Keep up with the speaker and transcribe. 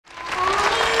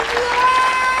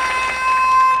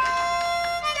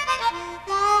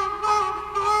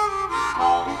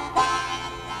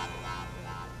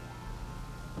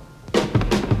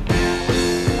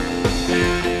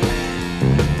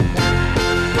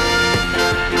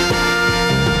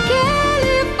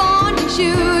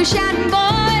shoeshine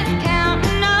boys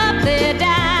counting up their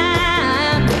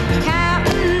dimes,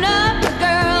 counting up the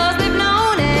girls they've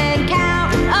known and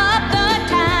counting up the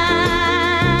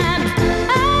times.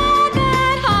 I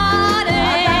got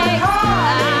heartaches,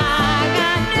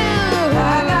 I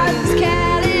got news.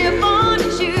 California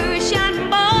shoeshine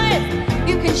boys,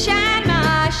 you can shine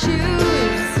my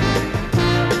shoes.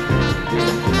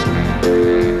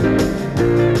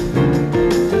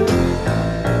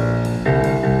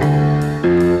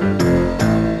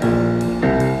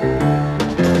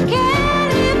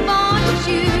 California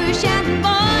shoeshine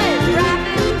boys,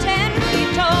 rapping 10 feet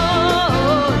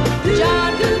tall.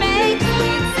 John could make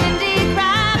sweet Cindy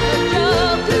cry, but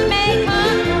Joe could make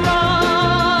her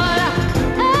roll.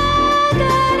 I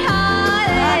got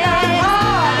heartaches,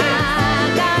 I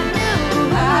got news.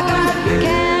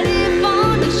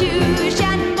 California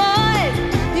shoeshine boys,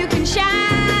 you can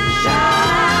shine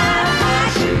my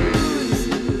shoes.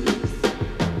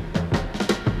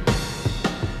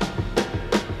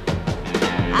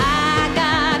 I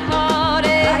got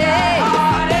heartaches.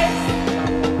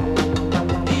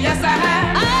 Yes, I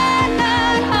have. I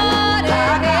got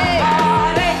heartaches.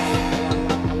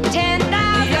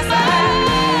 10,000 Yes, I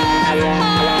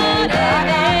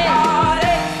heartaches.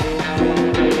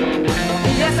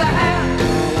 Yes, I have.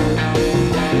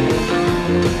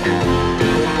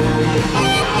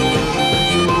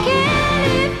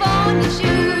 California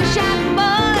shoeshine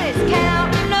boys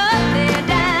counting up their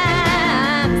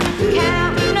dimes,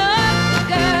 counting up the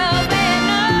girls they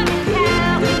know and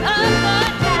counting up the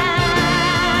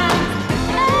times.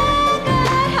 I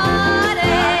got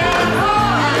heartaches,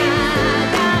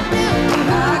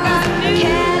 I got news.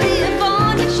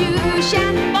 California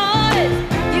shoeshine boys.